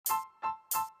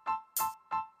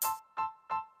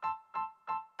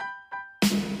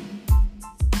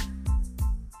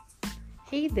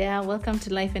Hey there, welcome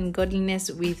to Life and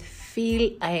Godliness with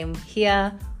Phyll. I am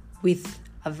here with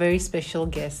a very special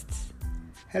guest.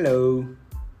 Hello.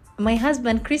 My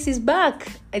husband Chris is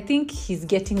back. I think he's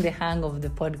getting the hang of the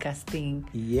podcast thing.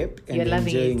 Yep, and you're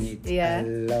loving enjoying it yeah. a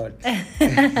lot.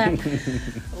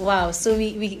 Wow, so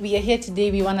we are here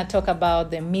today. We want to talk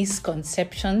about the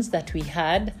misconceptions that we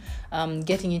had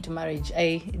getting into marriage.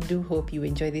 I do hope you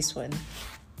enjoy this one.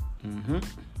 Mm-hmm.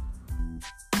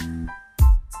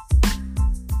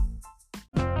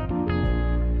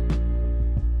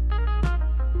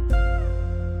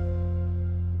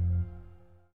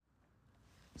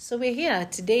 So we're here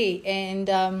today,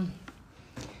 and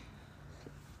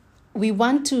we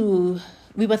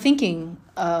were thinking,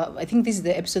 I think this is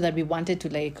the episode that we wanted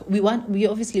to we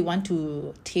obviously want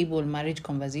to table marriage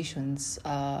conversations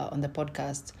on the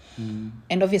podcast.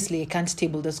 And obviously I can't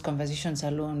table those conversations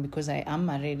alone because I am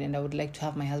married and I would like to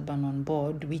have my husband on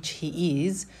board, which he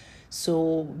is.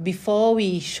 So before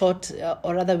we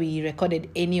we recorded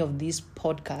any of these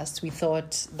podcasts, we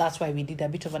thought that's why we did a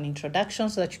bit of an introduction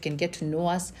so that you can get to know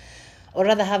us, or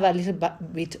rather have a little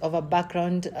bit of a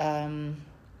background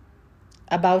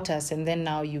about us, and then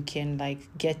now you can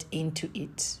get into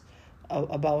it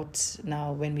about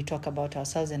now when we talk about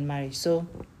ourselves and marriage. So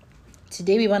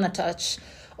today we want to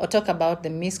talk about the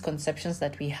misconceptions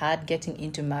that we had getting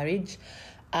into marriage.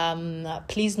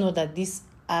 Please know that these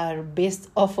are based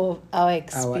off of our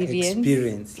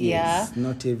experience. Yes.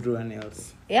 Not everyone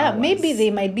else. Yeah, ours. Maybe they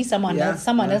might be someone else.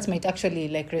 Someone else might actually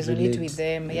resonate with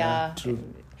them. Yeah, true.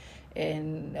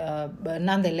 And but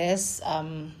nonetheless,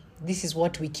 this is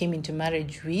what we came into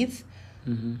marriage with.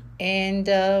 Mm-hmm. And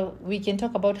we can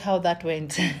talk about how that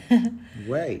went.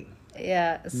 Right.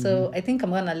 Yeah, so I think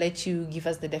I'm going to let you give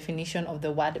us the definition of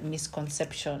the word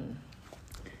misconception.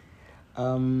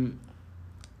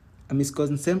 A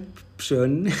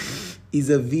misconception is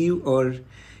a view or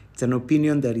it's an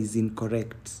opinion that is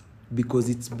incorrect because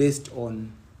it's based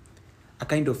on a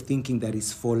kind of thinking that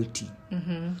is faulty.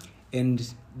 Mm-hmm.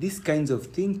 And these kinds of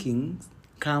thinking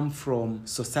come from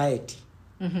society.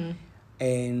 Mm-hmm.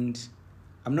 And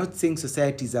I'm not saying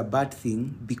society is a bad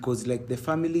thing because the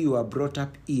family you are brought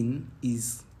up in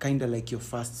is kind of like your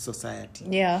first society.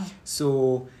 Yeah.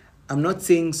 So I'm not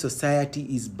saying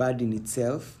society is bad in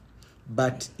itself,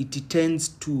 but it tends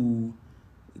to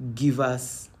give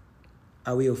us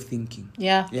a way of thinking.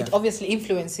 Yeah. It obviously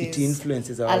influences. It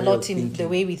influences our a way lot of in thinking. the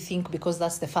way we think, because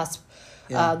that's the first.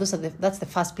 Yeah. That's the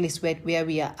first place where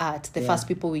we are at, the first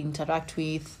people we interact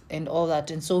with and all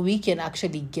that. And so we can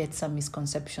actually get some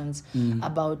misconceptions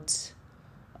about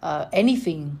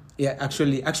anything. Yeah,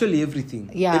 actually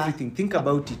everything. Yeah. Everything. Think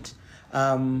about it.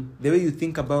 The way you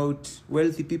think about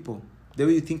wealthy people, the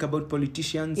way you think about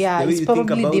politicians, Yeah, the way it's you think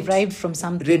probably about derived from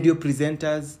something. radio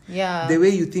presenters, Yeah. the way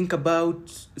you think about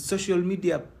social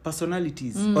media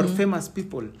personalities or famous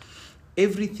people.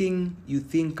 Everything you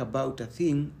think about a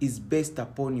thing is based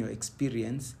upon your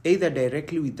experience, either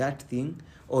directly with that thing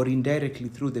or indirectly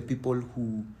through the people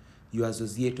who you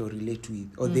associate or relate with,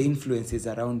 or the influences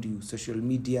around you, social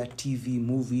media, TV,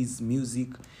 movies, music,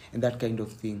 and that kind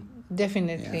of thing.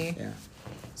 Definitely. Yeah.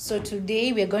 So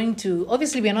today we are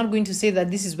not going to say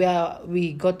that this is where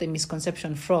we got the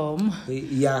misconception from.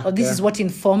 Yeah. Or this is what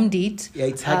informed it. Yeah,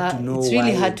 it's hard to know. It's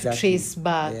really why hard exactly. to trace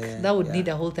back. That would need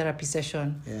yeah. a whole therapy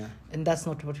session. Yeah. And that's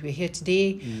not what we're here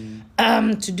today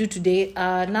to do today.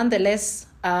 Nonetheless,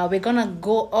 we're gonna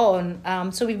go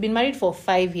on. So we've been married for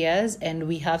 5 years and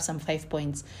we have some 5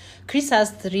 points. Chris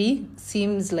has 3.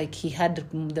 Seems like he had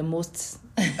the most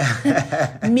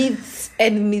myths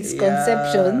and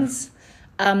misconceptions.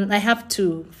 I have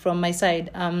 2 from my side.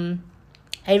 I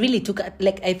really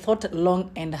I thought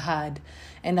long and hard,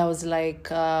 and I was like,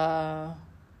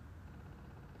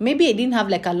 maybe I didn't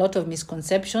have a lot of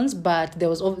misconceptions, but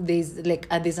there's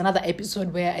another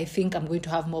episode where I think I'm going to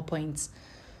have more points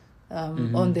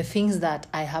on the things that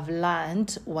I have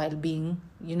learned while being,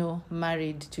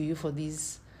 married to you for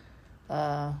these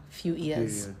few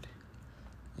years.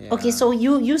 Yeah. Okay, so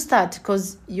you start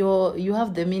because you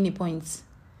have the many points.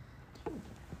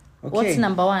 Okay. What's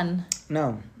number 1?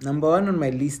 Now, number 1 on my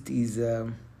list is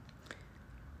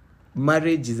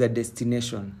marriage is a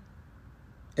destination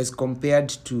as compared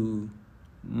to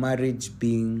marriage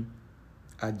being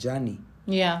a journey.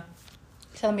 Yeah.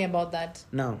 Tell me about that.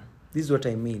 Now, this is what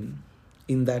I mean,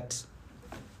 in that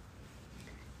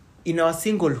in our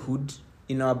singlehood,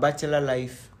 in our bachelor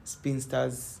life,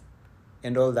 spinsters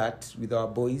and all that, with our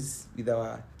boys, with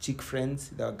our chick friends,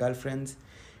 with our girlfriends,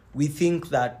 we think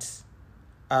that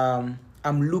I'm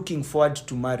looking forward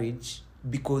to marriage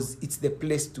because it's the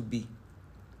place to be.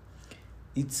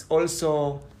 It's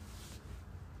also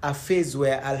a phase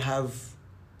where I'll have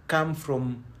come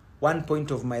from one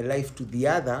point of my life to the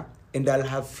other, and I'll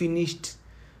have finished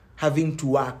having to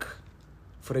work,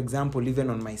 for example, even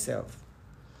on myself.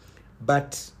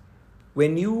 But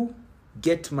when you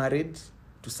get married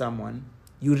to someone,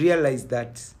 you realize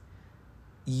that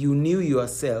you knew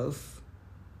yourself.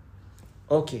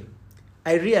 Okay,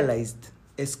 I realized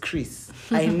as Chris,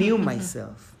 I knew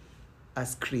myself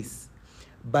as Chris.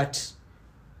 But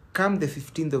come the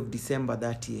 15th of December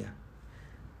that year,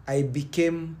 I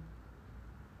became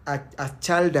a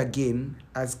child again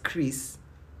as Chris,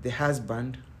 the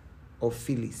husband of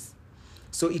Phyllis.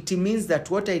 So it means that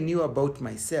what I knew about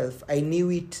myself, I knew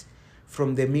it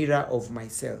from the mirror of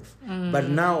myself. But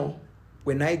now,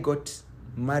 when I got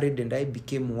married and I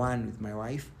became one with my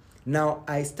wife, now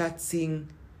I start seeing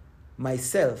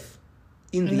myself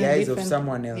in the eyes of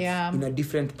someone else, in a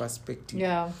different perspective.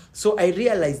 Yeah. So I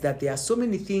realized that there are so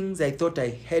many things I thought I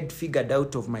had figured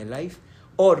out of my life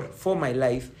or for my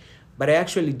life, but I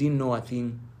actually didn't know a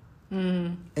thing.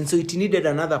 And so it needed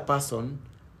another person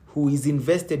who is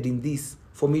invested in this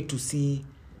for me to see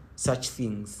such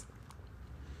things.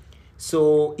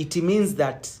 So it means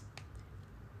that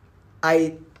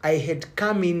I had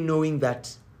come in knowing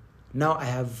that now I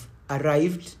have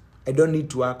arrived. I don't need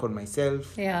to work on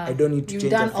myself. Yeah. I don't need to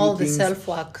change a few You've done all things. the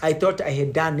self-work. I thought I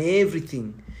had done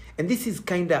everything. And this is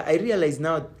I realize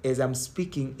now as I'm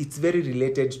speaking, it's very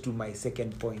related to my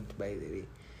second point, by the way.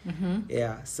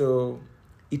 Yeah, so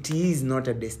it is not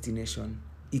a destination.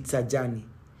 It's a journey.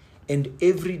 And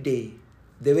every day,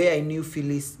 the way I knew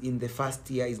Phyllis in the first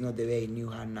year is not the way I knew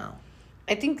her now.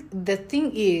 I think the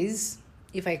thing is,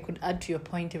 if I could add to your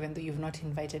point, even though you've not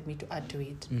invited me to add to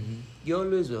it. You're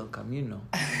always welcome, you know.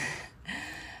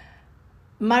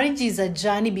 Marriage is a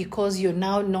journey because you're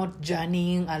now not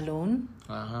journeying alone.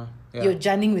 Yeah. You're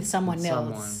journeying with someone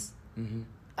else.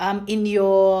 In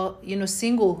your,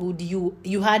 singlehood,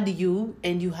 you had you,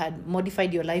 and you had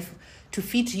modified your life to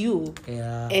fit you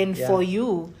and for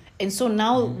you. And so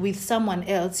now with someone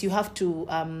else, you have to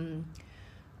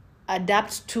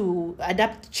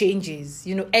adapt changes,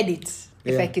 edit.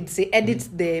 If I could say, edit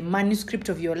the manuscript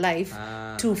of your life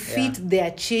to fit their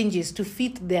changes, to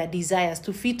fit their desires,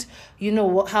 to fit,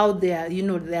 how their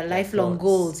lifelong thoughts,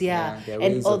 goals, their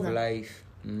ways of life.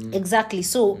 Exactly.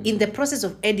 So in the process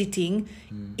of editing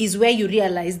is where you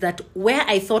realize that where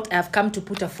I thought I've come to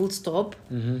put a full stop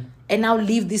and now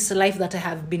live this life that I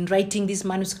have been writing, this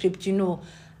manuscript,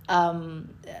 I'm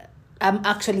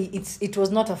actually, it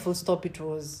was not a full stop. It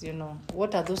was,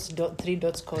 what are those three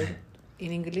dots called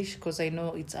in English? Because I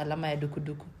know it's alama ya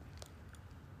dukuduku.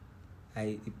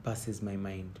 It passes my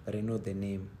mind, but I know the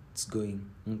name. It's going.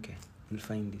 Okay. We'll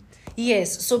find it.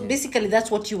 Yes. So basically that's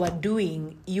what you are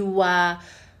doing. You were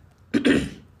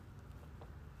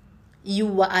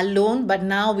alone, but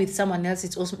now with someone else,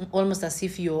 it's almost as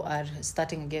if you are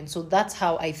starting again. So that's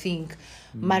how I think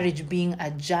marriage being a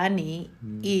journey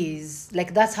is.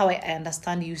 Like, that's how I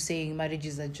understand you saying marriage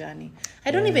is a journey.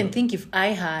 I don't even think if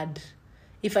I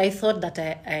thought that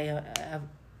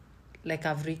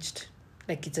I've reached,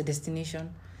 like it's a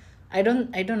destination. I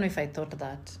don't know if I thought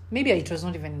that. Maybe it was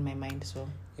not even in my mind. So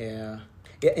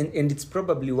and it's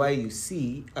probably why you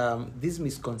see these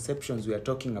misconceptions we are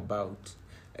talking about.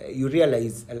 You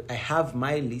realize I have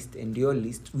my list and your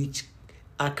list, which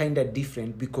are kind of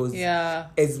different because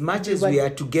as much as we are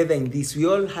together in this, we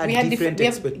all had different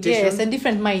expectations. Yes, and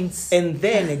different minds. And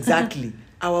then exactly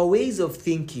our ways of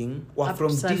thinking were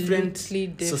from different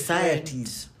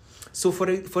societies. So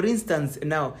for instance,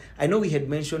 now, I know we had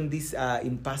mentioned this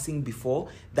in passing before,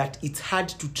 that it's hard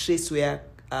to trace where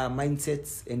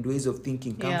mindsets and ways of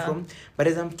thinking come from. But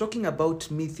as I'm talking about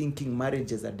me thinking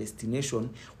marriage as a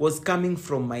destination, was coming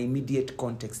from my immediate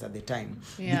context at the time.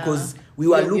 Because we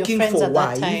were looking for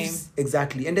wives.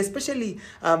 Exactly. And especially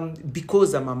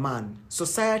because I'm a man,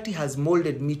 society has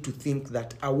molded me to think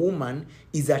that a woman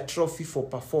is a trophy for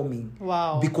performing.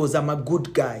 Wow. Because I'm a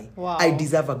good guy. Wow. I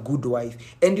deserve a good wife.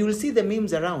 And you'll see the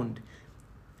memes around.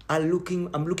 I'm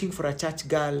looking for a church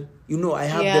girl. I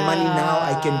have the money now.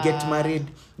 I can get married.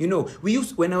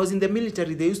 When I was in the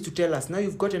military, they used to tell us, now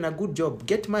you've gotten a good job,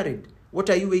 get married. What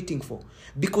are you waiting for?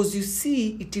 Because you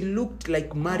see, it looked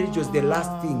like marriage was the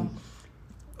last thing.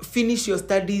 Finish your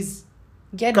studies,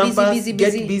 get campus, busy,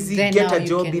 get busy, get a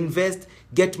job, can invest,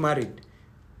 get married.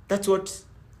 That's what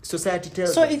society tells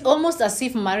us. So it's almost as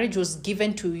if marriage was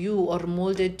given to you or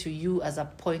molded to you as a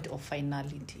point of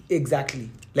finality. Exactly.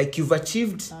 Like you've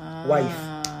achieved wife,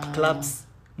 claps,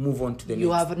 move on to the next.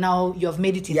 You have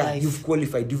made it in life. Yeah, you've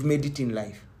qualified, you've made it in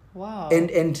life. Wow.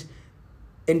 And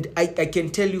I can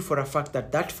tell you for a fact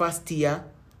that first year,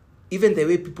 even the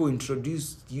way people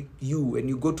introduce you when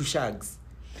you go to shags.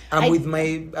 I'm with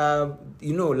my,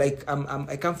 like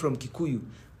I come from Kikuyu.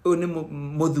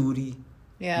 Modhuri.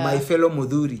 Yeah. My fellow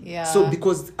Modhuri. Yeah. So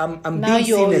because I'm Now being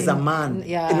seen you're as a in- man,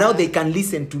 yeah. and now they can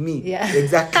listen to me. Yeah.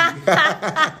 Exactly.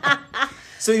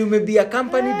 So you may be a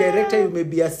company director, you may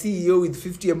be a CEO with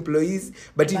 50 employees,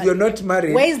 but if you're not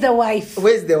married, Where's the wife?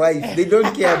 where's the wife? They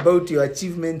don't care about your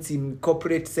achievements in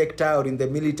corporate sector or in the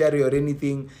military or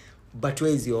anything. But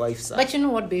where is your wife, sir? But you know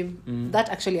what, babe? That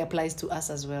actually applies to us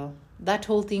as well. That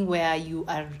whole thing where you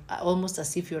are almost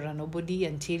as if you're a nobody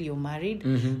until you're married,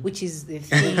 which is the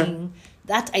thing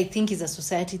that I think is a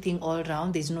society thing all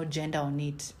around. There's no gender on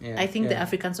it. Yeah, I think the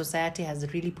African society has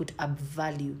really put a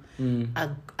value, a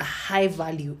high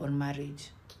value on marriage.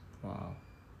 Wow.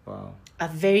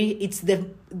 It's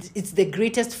the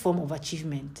greatest form of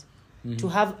achievement to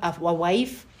have a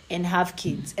wife and have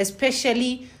kids,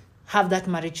 especially have that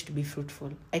marriage to be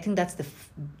fruitful. I think that's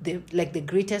the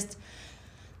greatest.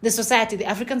 The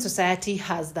African society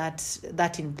has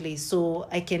that in place. So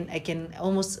I can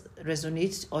almost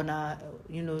resonate on a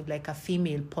like a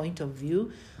female point of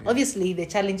view. Yeah. Obviously, the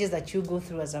challenges that you go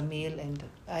through as a male and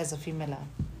as a female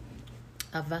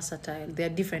are versatile. They're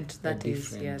different. They're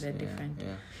different.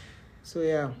 Yeah. So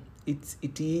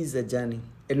it is a journey.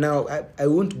 And now I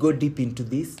won't go deep into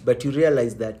this, but you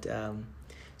realize that.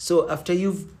 So after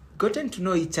you've gotten to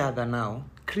know each other now,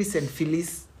 Chris and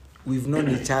Phyllis, we've known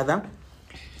each other.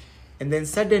 And then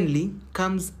suddenly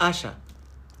comes Asha.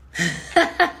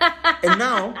 And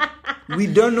now we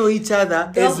don't know each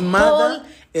other as mother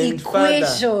and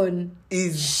equation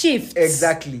father. Shifts.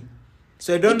 Exactly.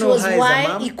 So I don't know how Y as a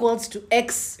mom. equals to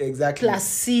X exactly. plus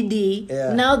CD.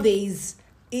 Yeah. Now there is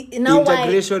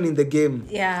integration in the game.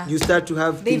 Yeah. You start to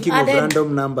have thinking of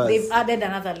random numbers. They've added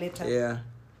another letter. Yeah.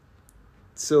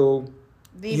 So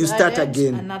you start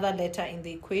again. Another letter in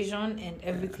the equation and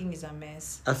everything is a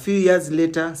mess. A few years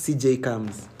later, CJ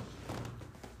comes.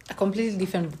 A completely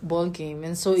different ball game.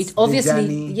 And so it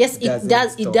obviously, yes,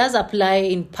 it does apply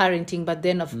in parenting, but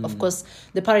then of course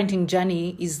the parenting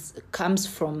journey comes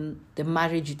from the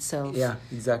marriage itself. Yeah,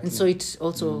 exactly. And so it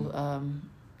also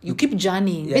you keep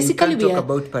journeying. Yeah, basically, you can't talk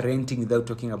about parenting without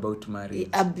talking about marriage.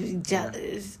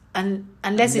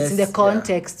 Unless it's in the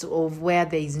context of where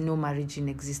there is no marriage in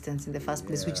existence in the first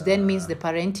place, which then means the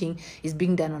parenting is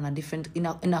being done on a different, in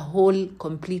a whole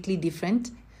completely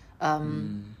different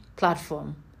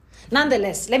platform.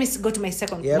 Nonetheless, let me go to my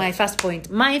first point.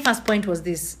 My first point was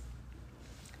this.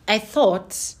 I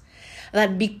thought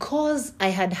that because I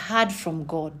had heard from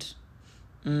God,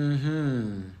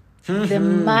 the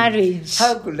marriage.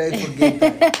 How could I forget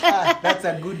that? That's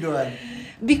a good one.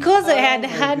 Because I had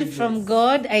heard from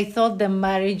God, I thought the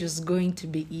marriage was going to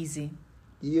be easy.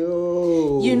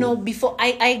 Before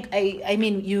I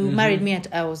mean, you married me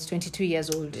I was 22 years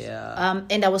old. Yeah.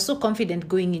 And I was so confident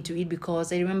going into it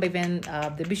because I remember even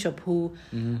the bishop who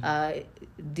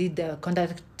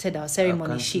conducted our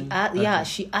ceremony. She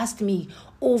asked me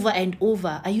over and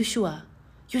over, "Are you sure?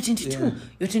 You're 22. Yeah.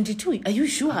 You're 22. Are you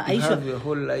sure? Are you sure?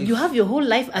 You have your whole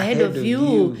life ahead of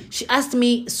you." She asked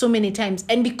me so many times.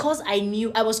 And because I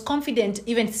knew, I was confident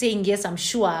even saying, yes, I'm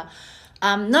sure.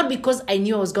 Not because I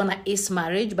knew I was going to ace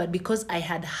marriage, but because I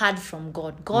had heard from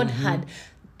God. God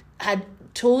had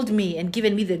told me and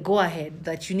given me the go-ahead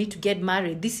that you need to get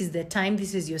married. This is the time.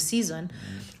 This is your season.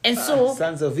 And so...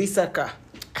 Sons of Issachar.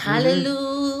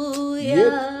 Hallelujah.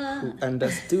 Yep. Who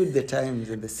understood the times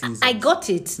and the seasons. I got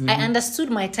it. I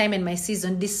understood my time and my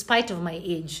season despite of my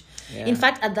age. Yeah. In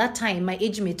fact, at that time, my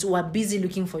age mates were busy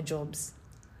looking for jobs.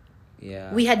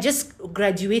 Yeah. We had just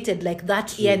graduated like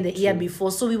that year and the year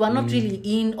before. So we were not really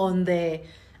in on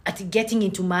at getting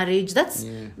into marriage. That's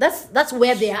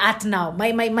where they are at now.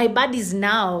 My buddies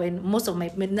now and most of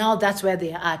now that's where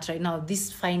they are at right now,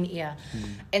 this fine year.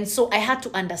 And so I had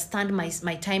to understand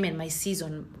my time and my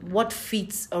season, what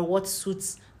fits or what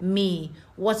suits me,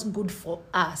 what's good for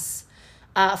us,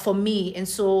 for me. And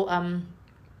so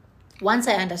once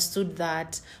I understood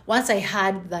that, once I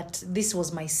heard that this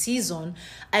was my season,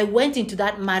 I went into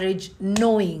that marriage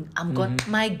knowing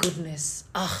my goodness,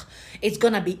 it's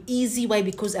going to be easy. Why?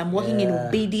 Because I'm walking in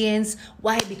obedience.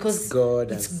 Why? Because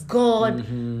it's God.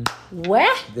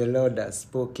 Where? The Lord has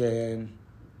spoken.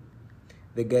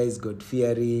 The guy is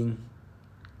God-fearing.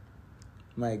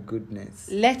 My goodness.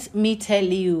 Let me tell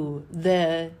you,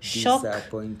 the shock.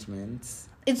 Disappointments.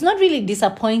 It's not really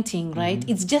disappointing, right?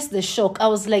 It's just the shock. I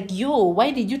was like,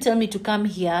 why did you tell me to come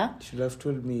here? You should have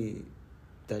told me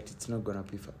that it's not going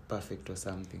to be perfect or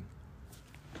something.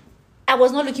 I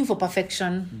was not looking for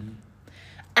perfection.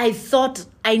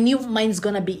 I knew mine's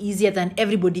gonna be easier than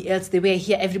everybody else. The way I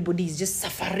hear everybody is just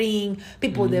suffering.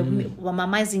 People, the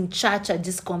mamas in church are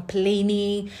just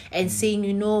complaining and saying,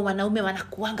 wanaume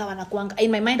wanakuanga. In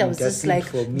my mind, I was just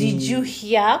like, did you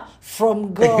hear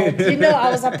from God? I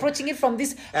was approaching it from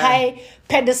this high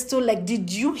pedestal, like,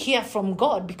 did you hear from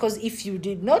God? Because if you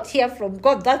did not hear from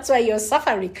God, that's why you're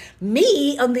suffering.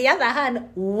 Me, on the other hand,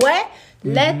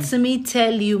 let me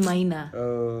tell you, Maina.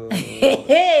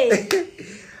 Hey.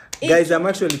 Guys, I'm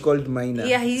actually called Maina.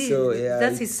 Yeah,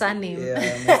 that's his surname.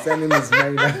 Yeah, my surname is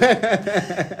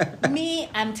Maina. Me,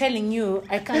 I'm telling you,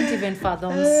 I can't even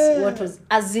fathom what was,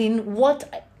 as in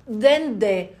what, and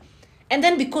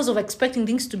then because of expecting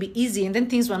things to be easy, and then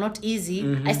things were not easy,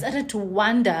 I started to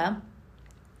wonder,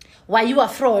 were you a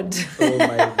fraud? Oh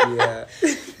my dear.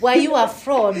 Were you a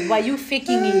fraud? Were you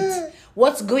faking it?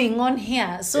 What's going on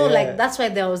here? So that's why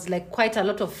there was quite a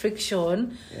lot of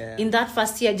friction in that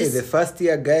first year. The first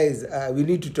year, guys, we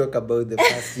need to talk about the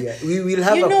first year. We will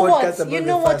have a podcast about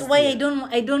the first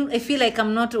year. I feel like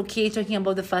I'm not okay talking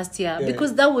about the first year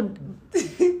because that would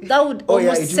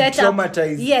almost set up.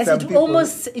 Yes,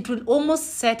 it would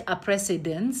almost set a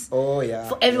precedence.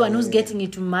 For everyone who's getting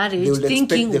into marriage,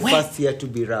 thinking the first year to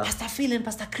be rough. Pastor Phyll and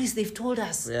Pastor Chris, they've told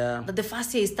us that the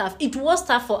first year is tough. It was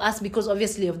tough for us because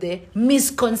obviously of the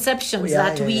misconceptions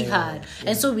that we had,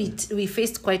 and so we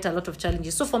faced quite a lot of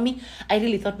challenges. So for me, I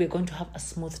really thought we were going to have a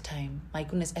smooth time. My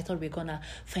goodness, I thought we're gonna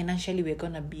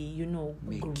be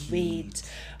great.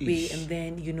 And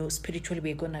then spiritually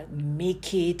we're gonna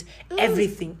make it.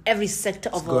 Everything, every sector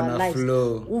of our lives,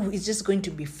 it's just going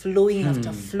to be flowing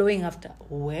after flowing after.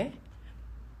 Where?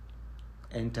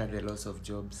 Enter the loss of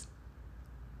jobs.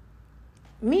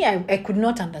 Me, I could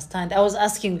not understand. I was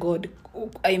asking God,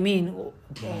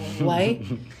 why?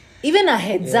 Even a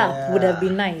heads up would have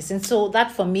been nice. And so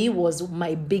that for me was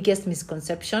my biggest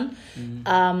misconception.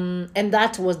 And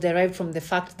that was derived from the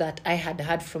fact that I had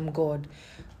heard from God.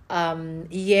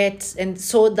 And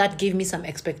so that gave me some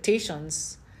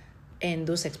expectations. And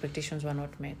those expectations were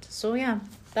not met. So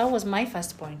that was my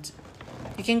first point.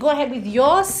 You can go ahead with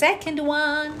your second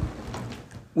one.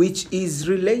 Which is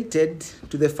related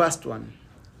to the first one.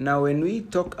 Now, when we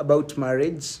talk about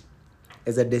marriage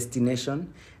as a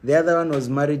destination, the other one was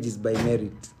marriage is by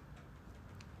merit,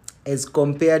 as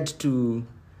compared to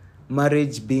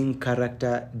marriage being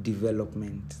character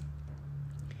development.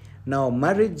 Now,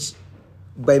 marriage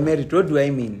by merit, what do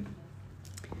I mean?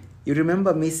 You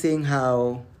remember me saying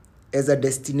how, as a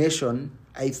destination,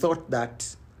 I thought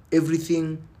that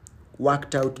everything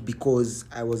worked out because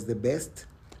I was the best,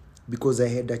 because I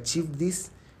had achieved this.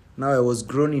 Now I was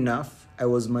grown enough, I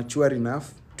was mature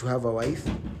enough to have a wife.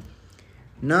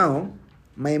 Now,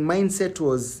 my mindset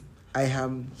was, I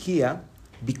am here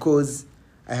because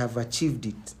I have achieved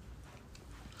it.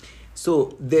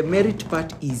 So the merit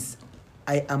part is,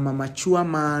 I am a mature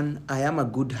man, I am a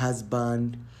good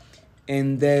husband,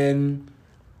 and then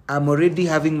I'm already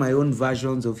having my own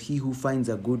versions of he who finds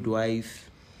a good wife.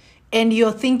 And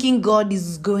you're thinking God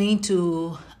is going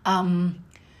to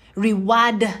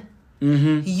reward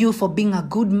you for being a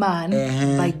good man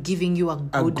by giving you a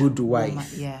good wife. Woman.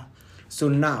 Yeah. So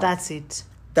now that's it.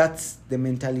 That's the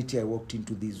mentality I walked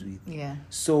into this with. Yeah.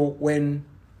 So when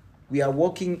we are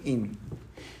walking in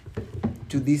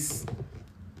to this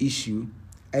issue,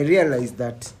 I realized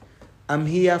that I'm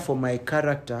here for my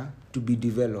character to be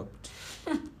developed.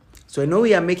 So I know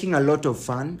we are making a lot of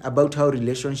fun about how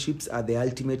relationships are the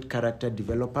ultimate character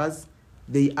developers.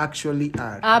 They actually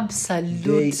are.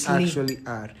 Absolutely. They actually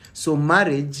are. So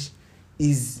marriage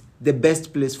is the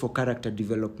best place for character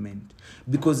development.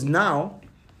 Because now,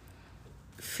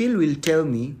 Phyll will tell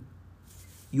me,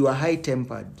 you are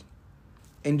high-tempered.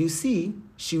 And you see,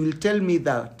 she will tell me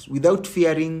that without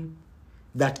fearing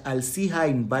that I'll see her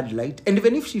in bad light. And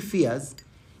even if she fears,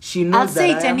 she knows I'll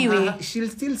say it anyway. She'll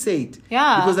still say it.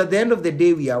 Yeah. Because at the end of the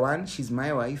day, we are one. She's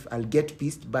my wife. I'll get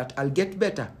pissed, but I'll get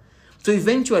better. So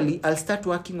eventually, I'll start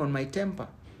working on my temper.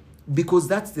 Because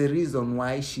that's the reason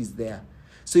why she's there.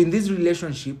 So in this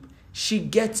relationship, she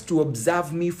gets to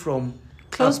observe me from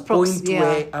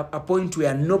a point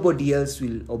where nobody else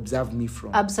will observe me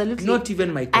from. Absolutely. Not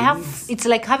even my colleagues. It's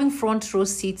like having front row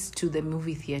seats to the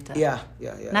movie theater. Yeah.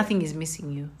 Nothing is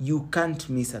missing you. You can't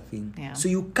miss a thing. Yeah. So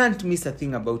you can't miss a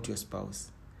thing about your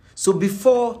spouse. So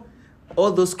before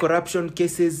all those corruption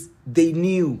cases, they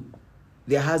knew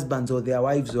their husbands or their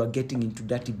wives were getting into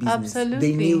dirty business.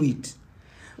 Absolutely. They knew it.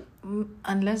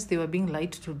 Unless they were being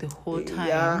lied to the whole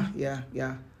time.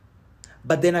 Yeah.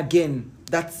 But then again,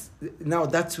 that's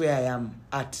where I am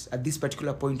at this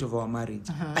particular point of our marriage.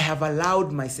 I have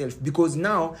allowed myself, because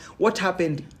now what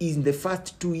happened in the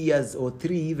first 2 years or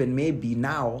 3, even maybe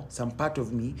now, some part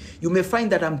of me, you may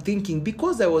find that I'm thinking,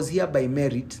 because I was here by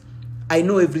merit, I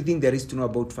know everything there is to know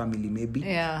about family, maybe.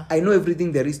 Yeah. I know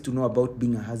everything there is to know about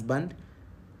being a husband.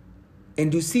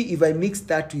 And you see, if I mix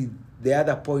that with the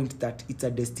other point that it's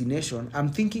a destination, I'm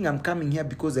thinking I'm coming here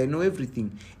because I know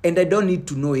everything. And I don't need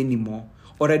to know anymore,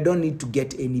 or I don't need to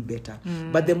get any better.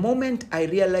 But the moment I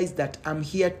realize that I'm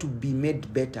here to be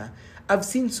made better, I've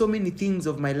seen so many things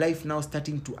of my life now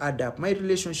starting to add up. My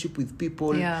relationship with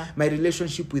people, my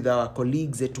relationship with our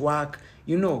colleagues at work,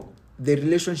 the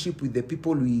relationship with the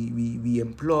people we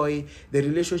employ, the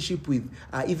relationship with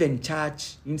even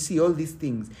church. You see all these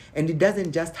things. And it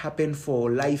doesn't just happen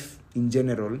for life in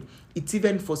general. It's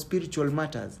even for spiritual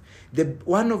matters.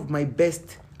 One of my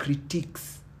best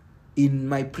critiques in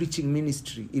my preaching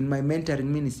ministry, in my mentoring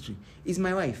ministry, is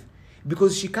my wife.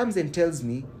 Because she comes and tells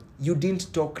me, you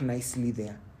didn't talk nicely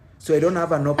there. So I don't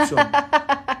have an option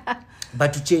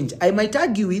but to change. I might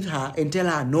argue with her and tell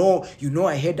her, no,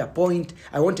 I had a point,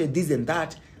 I wanted this and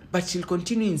that. But she'll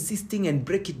continue insisting and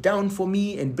break it down for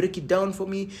me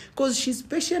because she's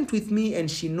patient with me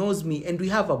and she knows me and we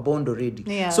have a bond already.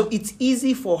 Yeah. So it's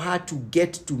easy for her to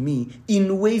get to me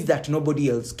in ways that nobody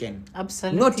else can.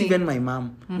 Absolutely. Not even my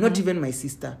mom, not even my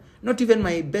sister, not even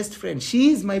my best friend.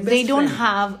 She is my best friend. They don't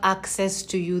have access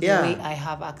to you the way I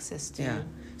have access to you.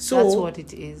 So that's what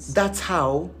it is. That's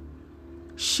how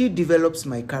she develops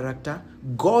my character.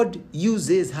 God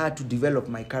uses her to develop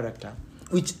my character,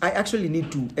 which I actually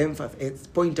need to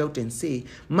point out and say,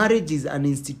 marriage is an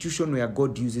institution where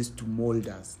God uses to mold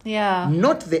us. Yeah.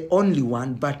 Not the only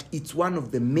one, but it's one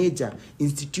of the major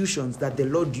institutions that the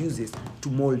Lord uses to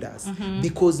mold us.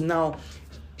 Because now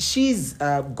she's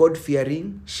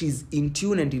God-fearing, she's in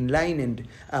tune and in line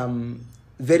and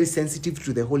very sensitive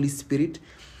to the Holy Spirit.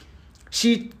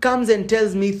 She comes and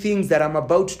tells me things that I'm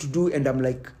about to do, and I'm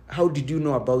like, how did you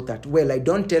know about that? Well, I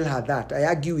don't tell her that. I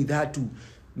argue with her to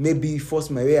maybe force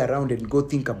my way around and go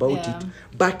think about it.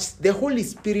 But the Holy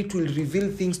Spirit will reveal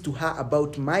things to her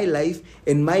about my life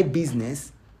and my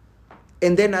business,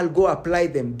 and then I'll go apply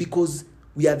them because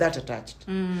we are that attached.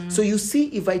 So you see,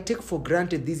 if I take for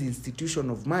granted this institution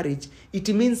of marriage,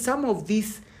 it means some of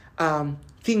these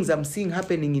things I'm seeing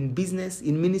happening in business,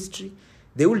 in ministry,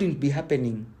 they wouldn't be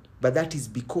happening. But that is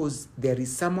because there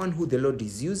is someone who the Lord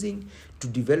is using to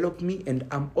develop me, and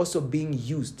I'm also being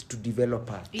used to develop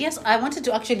her. Yes, I wanted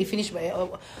to actually finish by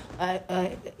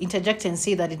interject and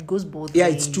say that it goes both ways. Yeah,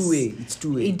 it's two-way.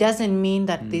 It doesn't mean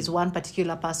that there's one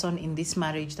particular person in this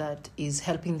marriage that is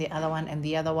helping the other one and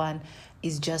the other one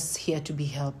is just here to be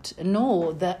helped.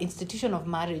 No, the institution of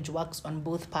marriage works on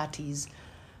both parties,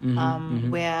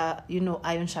 where,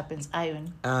 iron sharpens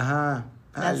iron.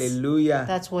 Hallelujah.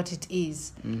 That's what it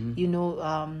is.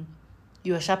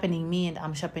 You are sharpening me and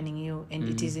I'm sharpening you. And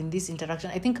it is in this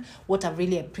interaction. I think what I've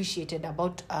really appreciated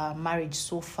about marriage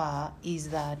so far is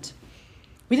that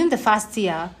within the first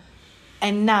year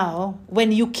and now,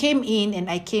 when you came in and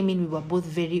I came in, we were both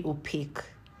very opaque.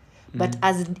 But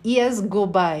as years go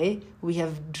by, we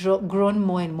have grown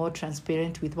more and more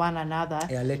transparent with one another.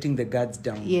 Yeah, letting the guards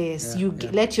down. Yes,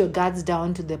 let your guards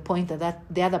down to the point that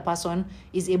the other person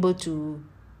is able to,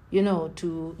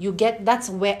 that's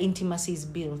where intimacy is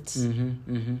built.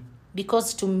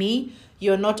 Because to me,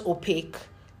 you're not opaque.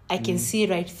 I can see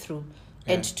right through.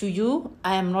 Yeah. And to you,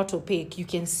 I am not opaque. You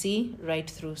can see right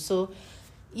through. So,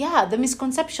 the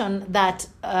misconception that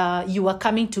you are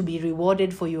coming to be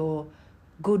rewarded for your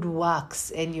good works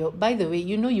and by the way,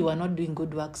 you are not doing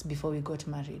good works before we got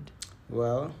married.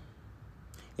 Well,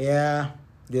 they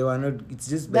were not. It's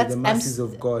just by the mercies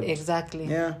of God. Exactly.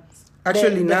 Yeah.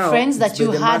 Actually, the now friends that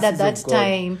you had at that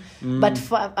time, but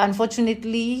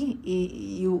unfortunately,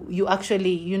 you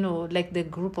actually, like the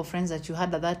group of friends that you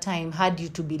had at that time had you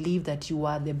to believe that you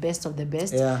are the best of the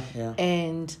best.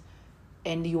 And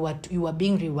you are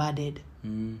being rewarded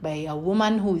by a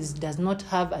woman who does not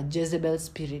have a Jezebel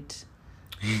spirit.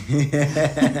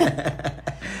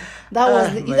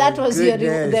 that was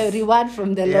the reward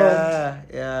from the Lord.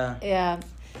 Yeah.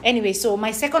 Anyway, so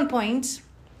my second point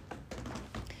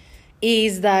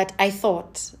is that I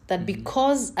thought that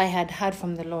because I had heard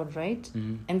from the Lord, right?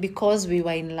 And because we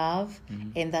were in love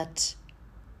and that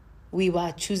we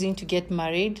were choosing to get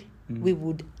married, we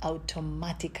would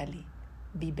automatically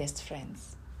be best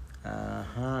friends.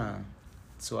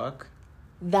 Swag.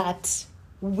 That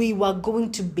we were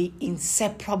going to be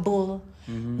inseparable.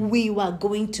 We were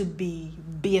going to be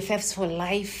BFFs for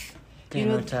life.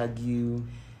 Cannot argue.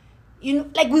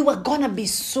 Like we were gonna be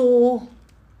so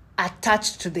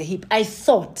attached to the hip. I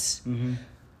thought. Mm-hmm.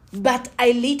 But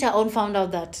I later on found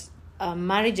out that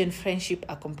marriage and friendship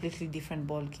are completely different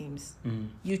ball games. Mm-hmm.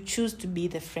 You choose to be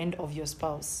the friend of your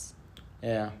spouse.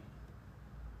 Yeah.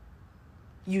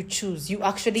 You choose. You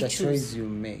actually It's a choose. choice you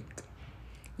make.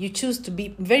 You choose to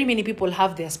be. Very many people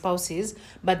have their spouses,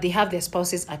 but they have their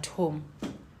spouses at home.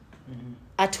 Mm-hmm.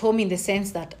 At home in the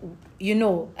sense that,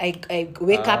 I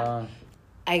wake up,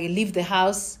 I leave the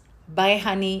house, bye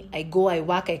honey, I go, I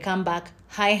work, I come back,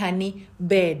 hi honey,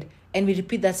 bed. And we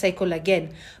repeat that cycle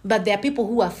again. But there are people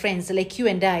who are friends, like you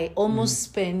and I, almost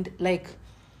spend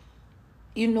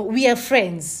we are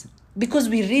friends because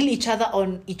we reel each other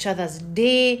on each other's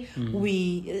day.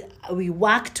 We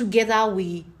work together.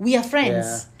 We are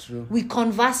friends. Yeah, true. We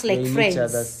converse like We're in friends. each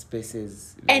other's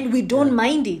spaces. And we don't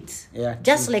mind it. Yeah,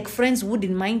 just true. like friends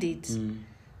wouldn't mind it.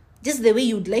 Just the way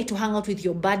you'd like to hang out with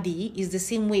your buddy is the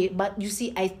same way. But you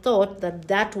see, I thought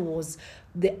that was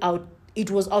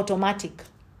it was automatic.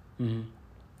 Mm-hmm.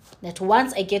 That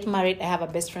once I get married, I have a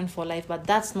best friend for life. But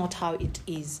that's not how it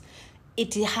is.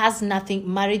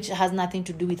 Marriage has nothing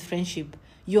to do with friendship.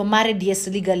 You're married, yes,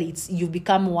 legally, you've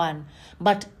become one.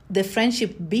 But the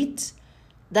friendship bit,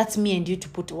 that's me and you to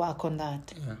put work on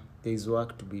that. Yeah, there's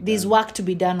work to be done. There's work to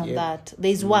be done on that.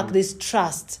 There's work, there's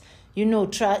trust.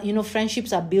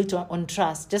 Friendships are built on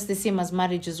trust, just the same as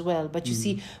marriage as well. But you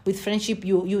see, with friendship,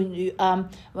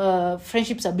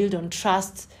 friendships are built on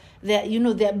trust.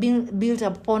 They're being built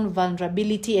upon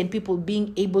vulnerability and people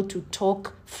being able to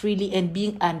talk freely and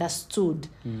being understood.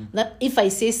 That if I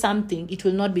say something, it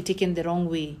will not be taken the wrong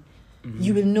way.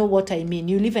 You will know what I mean.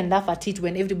 You'll even laugh at it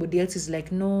when everybody else is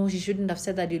like, no, she shouldn't have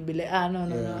said that. You'll be like,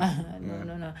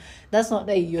 no. That's not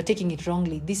that you're taking it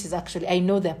wrongly. This is actually, I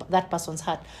know that person's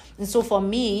heart. And so for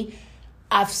me,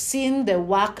 I've seen the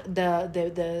work,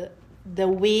 the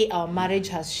way our marriage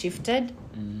has shifted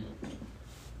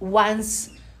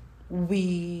once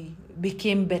we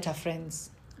became better friends.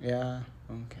 Yeah,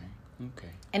 okay.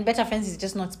 And better friends is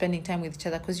just not spending time with each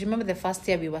other. Because you remember the first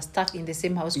year we were stuck in the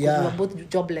same house because we were both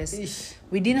jobless.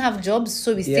 We didn't have jobs,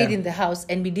 so we stayed in the house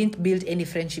and we didn't build any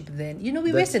friendship then.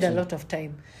 We wasted a lot of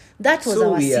time. That was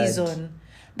our season.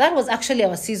 That was actually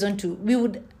our season too.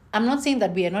 I'm not saying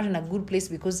that we are not in a good place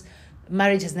because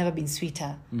marriage has never been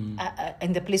sweeter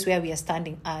in the place where we are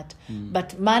standing at.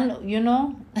 But man,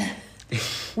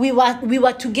 we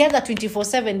were together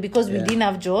 24/7 because we didn't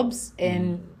have jobs,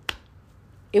 and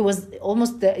it was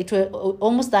almost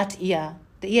that year.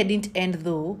 The year didn't end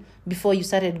though before you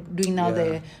started doing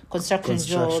the construction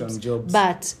jobs.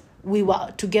 But we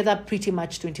were together pretty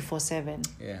much 24/7.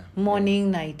 Yeah.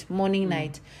 Morning, night,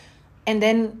 and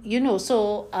then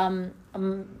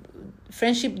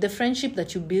friendship. The friendship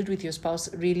that you build with your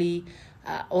spouse really,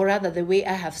 or rather, the way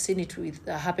I have seen it with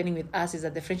happening with us is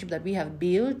that the friendship that we have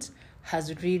built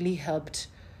has really helped,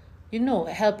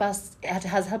 has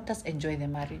helped us enjoy the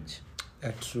marriage.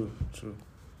 True.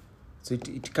 So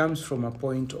it comes from a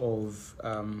point of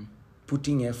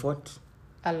putting effort.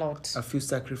 A lot. A few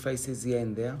sacrifices here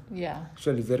and there. Yeah.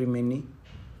 Actually, very many.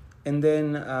 And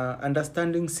then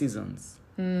understanding seasons.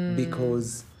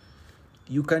 Because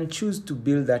you can choose to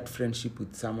build that friendship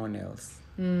with someone else.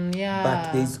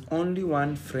 But there's only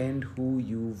one friend who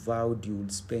you vowed you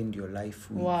would spend your life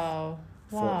with. Wow,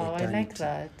 I like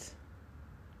that.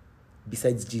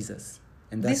 Besides Jesus.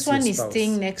 And that's this one is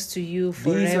staying next to you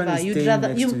forever. You'd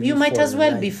rather you might as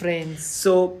well be friends.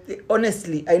 So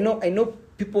honestly, I know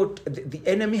people, the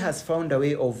enemy has found a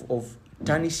way of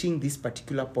tarnishing this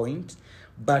particular point,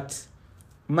 but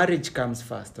marriage comes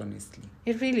first, honestly.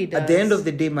 It really does. At the end of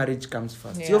the day, marriage comes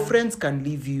first. Yeah. Your friends can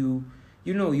leave you,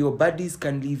 your buddies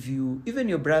can leave you, even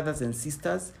your brothers and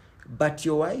sisters, but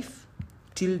your wife,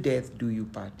 till death do you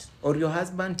part. Or your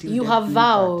husband, till you death have do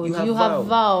vowed. you part. You have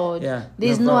vowed. Yeah,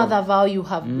 there's no other vow you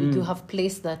have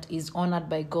placed that is honored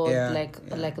by God, like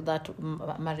that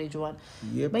marriage one.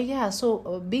 Yep. But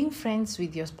so being friends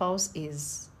with your spouse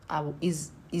is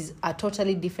a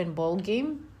totally different ball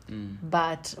game.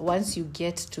 But once you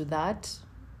get to that,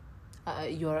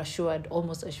 you're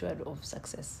almost assured of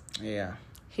success. Yeah.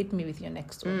 Hit me with your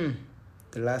next one.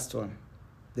 The last one.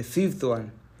 The fifth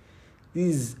one.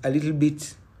 This is a little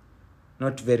bit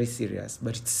not very serious,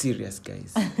 but it's serious,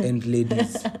 guys and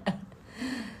ladies.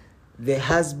 The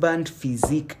husband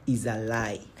physique is a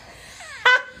lie.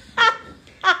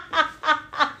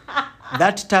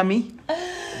 That tummy,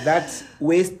 that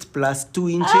waist plus 2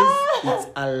 inches, it's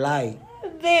a lie.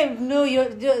 Babe, no, you're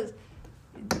just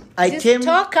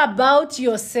talk about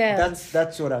yourself.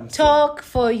 That's what I'm saying. Talk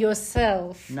for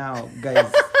yourself. Now,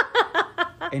 guys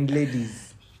and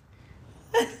ladies,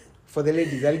 for the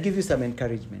ladies, I'll give you some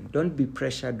encouragement. Don't be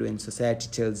pressured when society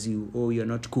tells you, oh, you're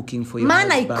not cooking for your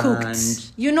husband. Man, I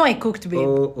cooked. You know I cooked, babe.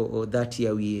 Oh, that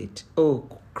year we ate. Oh,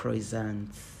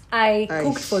 croissants. I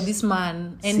cooked for this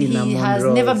man, and Cinnamon he has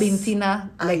rolls. never been thinner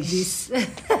like this.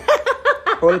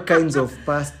 All kinds of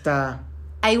pasta.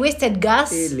 I wasted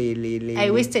gas. I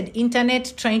I wasted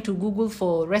internet trying to Google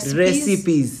for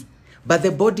recipes. But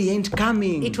the body ain't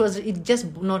coming. I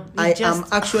am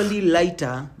actually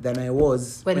lighter than I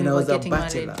was when I was a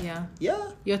bachelor. Married, yeah.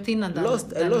 You're thinner than I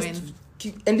lost. when.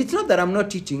 And it's not that I'm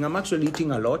not eating. I'm actually eating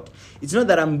a lot. It's not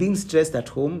that I'm being stressed at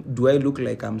home. Do I look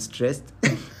like I'm stressed?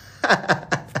 Some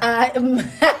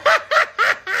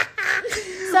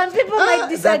people might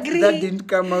disagree. That didn't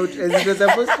come out as it was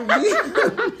supposed to be.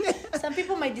 Some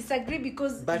people might disagree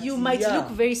because you might look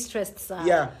very stressed, sir.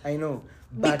 Yeah, I know.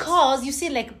 Because you see,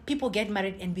 like, people get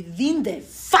married and within the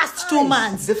first 2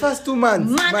 months, man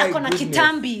akona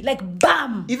kitambi, like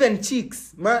bam. Even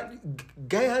chicks,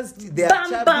 guys, they are bam,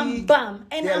 chubby. bam.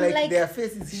 And I'm like their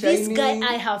face is shining. This guy,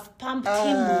 I have pumped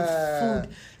him with food.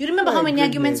 You remember how many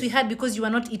arguments we had because you were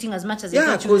not eating as much as you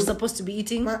thought you were supposed to be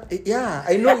eating?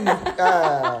 I know.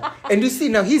 And you see,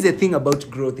 now here's the thing about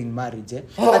growth in marriage.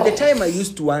 At the time, I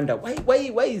used to wonder,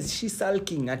 why is she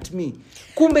sulking at me?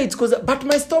 Kumbe, it's because, but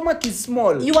my stomach is small.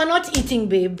 You are not eating,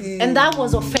 babe. And that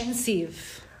was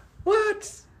offensive.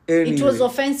 What? Anyway. It was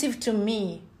offensive to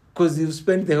me. Because you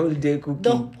spent the whole day cooking.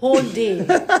 The whole day.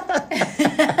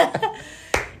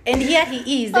 And here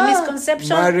he is. The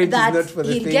misconception that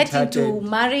he'd get into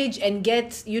marriage and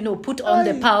get, put on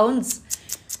the pounds.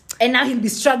 And now he'll be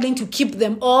struggling to keep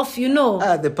them off,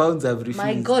 The pounds have refused.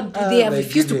 My God, they have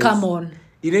refused to come on.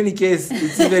 In any case,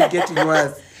 it's even getting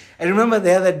worse. I remember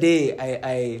the other day,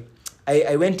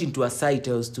 I went into a site.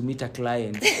 I was to meet a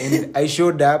client, and I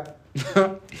showed up.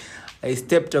 I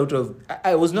stepped out of.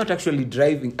 I was not actually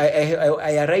driving.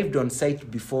 I arrived on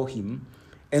site before him,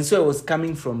 and so I was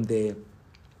coming from the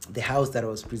house that I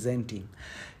was presenting.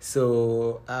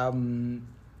 So,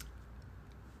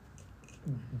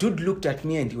 dude looked at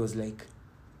me and he was like,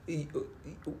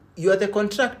 "You are the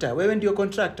contractor. Where went your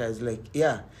contractor?" I was like,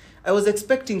 "Yeah." I was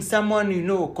expecting someone,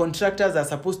 contractors are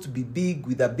supposed to be big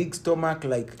with a big stomach,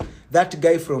 like that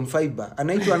guy from Fiber. And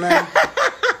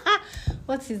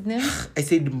what's his name? I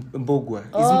said Mbogwa.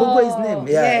 Is Mbogwa his name?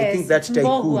 Yeah, yes, I think that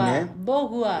tycoon.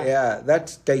 Mbogwa. Yeah,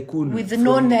 that tycoon. With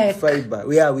no neck.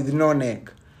 Fiber. Yeah, with no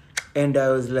neck. And I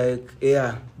was like,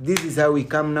 yeah, this is how we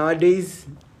come nowadays.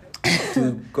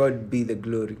 To God be the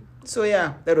glory. So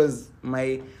yeah,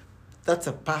 that's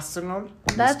a personal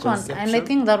that one, and I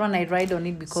think that one I ride on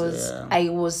it because I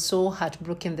was so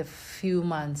heartbroken the few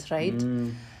months, right?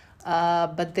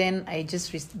 But then I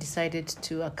just decided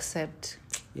to accept.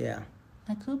 Yeah.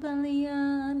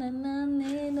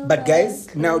 But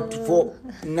guys, now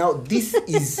this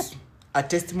is a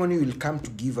testimony we'll come to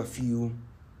give a few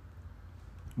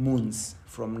moons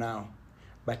from now.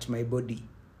 But my body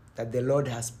that the Lord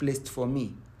has placed for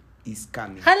me is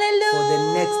coming. Hallelujah. For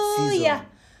the next season. Yes.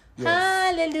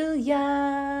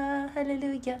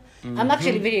 Hallelujah. I'm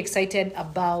actually very excited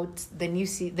about the new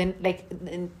season, like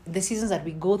the seasons that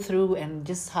we go through and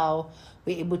just how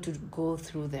we're able to go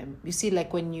through them. You see,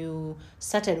 like when you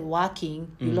started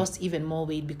working, you lost even more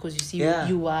weight because you see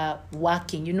you are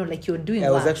working, like you're doing work.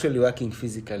 I was actually working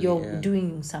physically. You're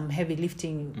doing some heavy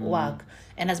lifting work.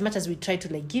 And as much as we try to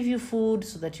give you food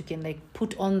so that you can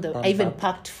put on I even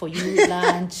packed for you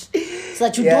lunch so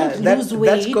that you don't lose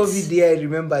weight. That COVID year, I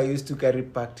remember I used to carry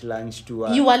packed lunch to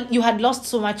work. You had lost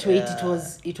so much weight.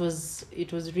 It was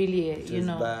really it was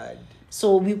bad.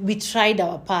 So we tried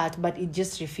our part, but it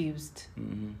just refused.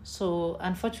 So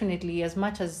unfortunately, as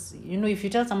much as if you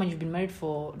tell someone you've been married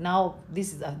for now,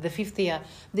 this is the 5th year,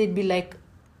 they'd be like,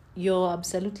 "You're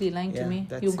absolutely lying to me.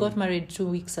 You got married 2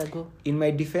 weeks ago." In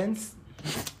my defense,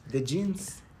 the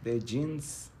genes.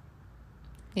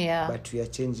 Yeah. But we are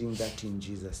changing that in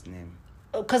Jesus' name.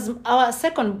 Because our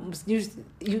second,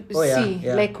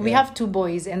 we have 2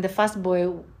 boys, and the first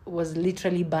boy was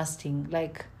literally bursting,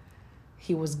 like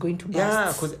he was going to burst.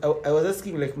 Yeah, because I was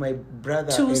asking my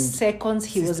brother. 2 seconds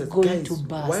he was going to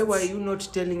burst. Why were you not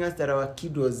telling us that our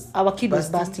kid was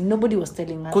bursting? Nobody was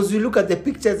telling us. Because we look at the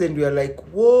pictures and we are like,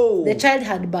 whoa. The child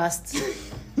had burst.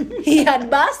 He had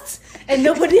burst and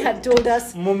nobody had told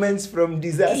us. Moments from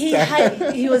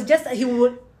disaster. He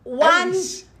would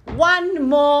one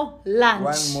more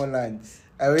lunch.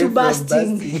 Away to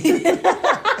bursting.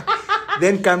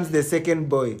 Then comes the second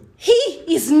boy. He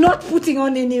is not putting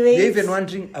on any weight. They're even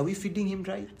wondering, are we feeding him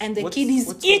right? And the kid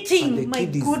is eating. My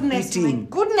goodness.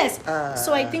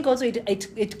 So I think also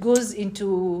it goes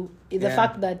into the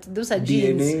fact that those are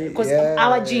genes. Because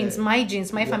our genes, my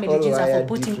family genes are for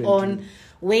putting on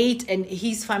weight, and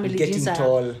his family genes are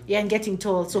tall. And getting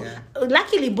tall. So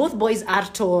luckily both boys are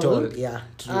tall.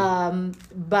 True.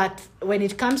 But when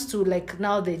it comes to like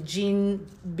now the gene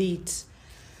bit,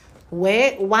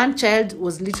 where one child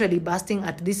was literally bursting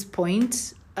at this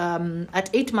point, at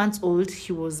 8 months old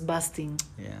he was bursting.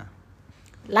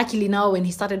 Luckily now when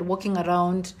he started walking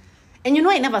around, and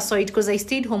I never saw it because I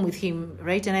stayed home with him,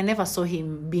 right? And I never saw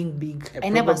him being big. I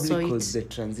never saw it because the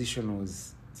transition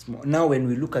was small. Now when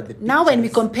we look at the pictures, now when we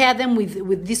compare them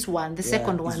with this one, the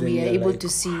second one, we are able to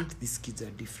see these kids are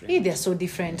different. They're so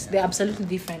different. They're absolutely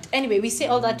different. Anyway, we say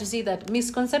all that to say that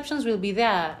misconceptions will be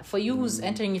there for you who's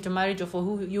entering into marriage, or for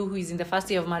who is in the first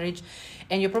year of marriage,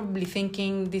 and you're probably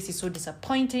thinking, this is so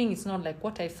disappointing, it's not like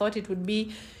what I thought it would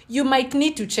be. You might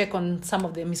need to check on some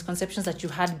of the misconceptions that you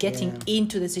had getting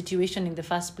into the situation in the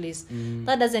first place.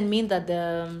 That doesn't mean that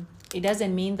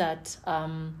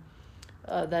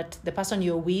that the person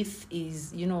you're with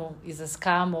is a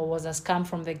scam or was a scam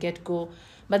from the get-go.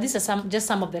 But these are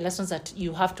some of the lessons that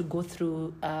you have to go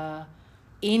through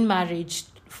in marriage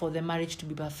for the marriage to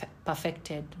be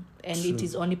perfected. And True. It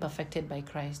is only perfected by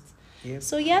Christ. Yep.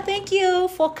 So thank you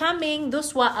for coming.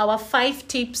 Those were our 5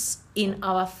 tips in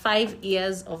our 5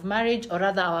 years of marriage, or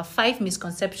rather our 5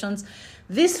 misconceptions.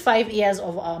 These 5 years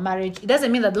of our marriage, it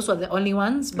doesn't mean that those were the only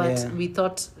ones, but we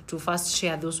thought to first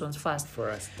share those ones first. For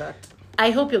a start. I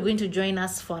hope you're going to join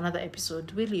us for another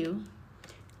episode, will you?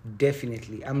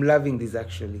 Definitely. I'm loving this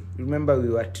actually. Remember, we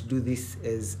were to do this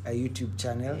as a YouTube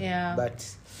channel. But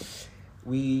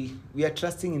we are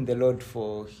trusting in the Lord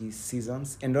for his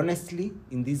seasons. And honestly,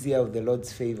 in this year of the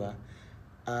Lord's favor,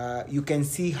 you can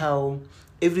see how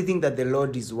everything that the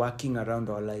Lord is working around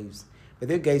our lives. But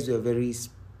the guys were very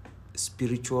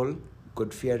spiritual,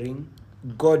 God-fearing.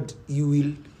 God,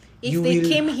 if they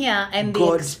came here and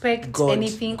they expect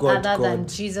anything other than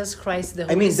Jesus Christ, the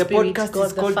Holy Spirit, the podcast God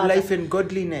is called Father, Life and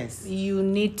Godliness. You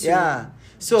need to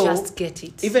just get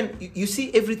it. Even, you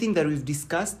see everything that we've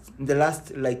discussed in the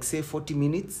last, 40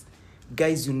 minutes,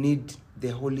 guys, you need the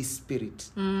Holy Spirit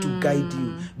to guide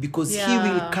you, because he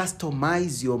will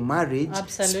customize your marriage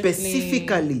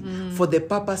specifically for the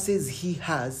purposes he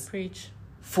has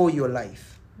for your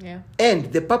life.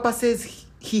 And the purposes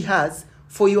he has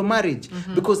for your marriage,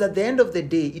 because at the end of the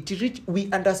day, we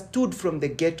understood from the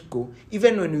get-go,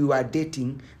 even when we were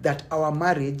dating, that our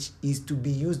marriage is to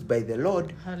be used by the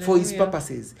Lord for his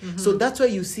purposes. So that's why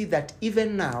you see that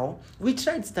even now, we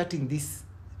tried starting this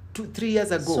 2-3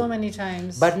 years ago so many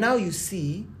times, but now you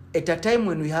see, at a time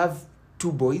when we have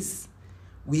 2 boys,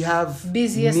 we have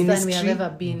busiest ministry, than we have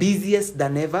ever been, busiest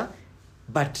than ever,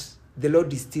 but the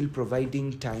Lord is still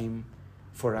providing time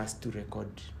for us to record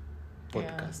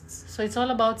podcasts. So it's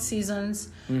all about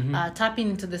seasons, tapping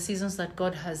into the seasons that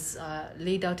God has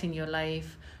laid out in your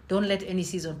life. Don't let any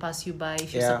season pass you by.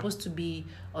 If you're supposed to be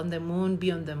on the moon,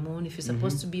 be on the moon. If you're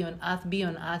supposed to be on earth, be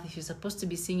on earth. If you're supposed to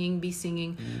be singing, be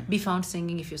singing. Be found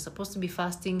singing. If you're supposed to be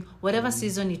fasting, whatever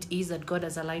season it is that God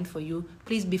has aligned for you,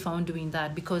 please be found doing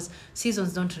that, because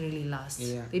seasons don't really last.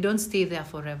 They don't stay there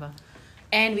forever.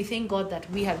 And we thank God that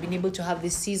we have been able to have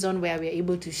this season where we are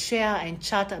able to share and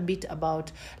chat a bit about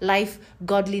life,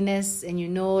 godliness, and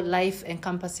life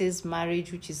encompasses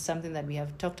marriage, which is something that we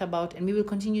have talked about, and we will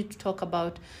continue to talk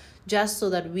about, just so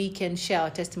that we can share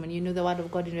our testimony. The word of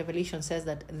God in Revelation says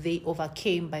that they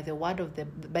overcame by the blood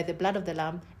of the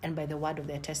Lamb and by the word of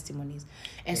their testimonies.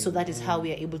 And so that is how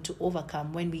we are able to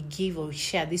overcome when we give or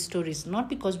share these stories, not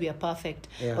because we are perfect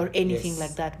or anything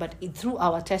like that, but through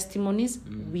our testimonies,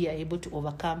 we are able to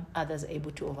overcome, others are able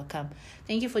to overcome.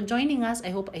 Thank you for joining us. I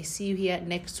hope I see you here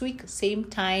next week, same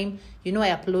time. I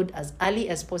upload as early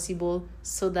as possible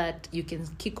so that you can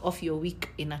kick off your week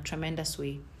in a tremendous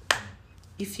way.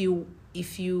 If you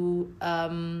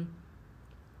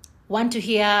want to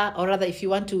hear, or rather if you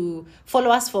want to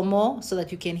follow us for more so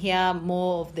that you can hear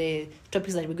more of the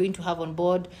topics that we're going to have on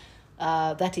board,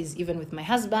 that is even with my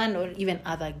husband or even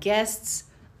other guests,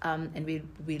 and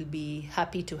we'll be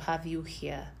happy to have you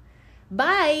here.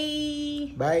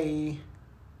 Bye.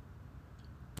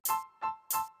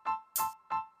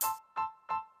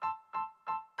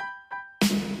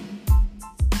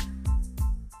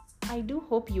 I do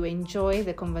hope you enjoy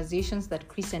the conversations that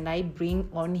Chris and I bring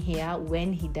on here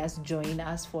when he does join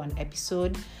us for an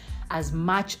episode, as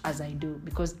much as I do,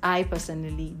 because I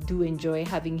personally do enjoy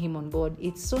having him on board.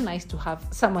 It's so nice to have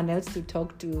someone else to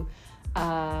talk to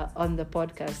on the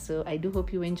podcast. So I do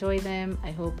hope you enjoy them.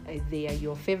 I hope they are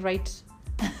your favorite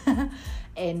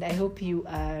And I hope you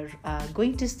are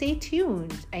going to stay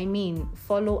tuned. I mean,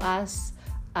 follow us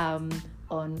on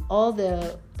all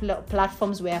the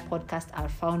platforms where podcasts are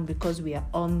found, because we are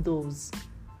on those.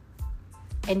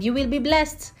 And you will be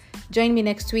blessed. Join me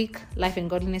next week. Life and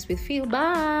Godliness with Phyll.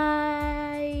 Bye.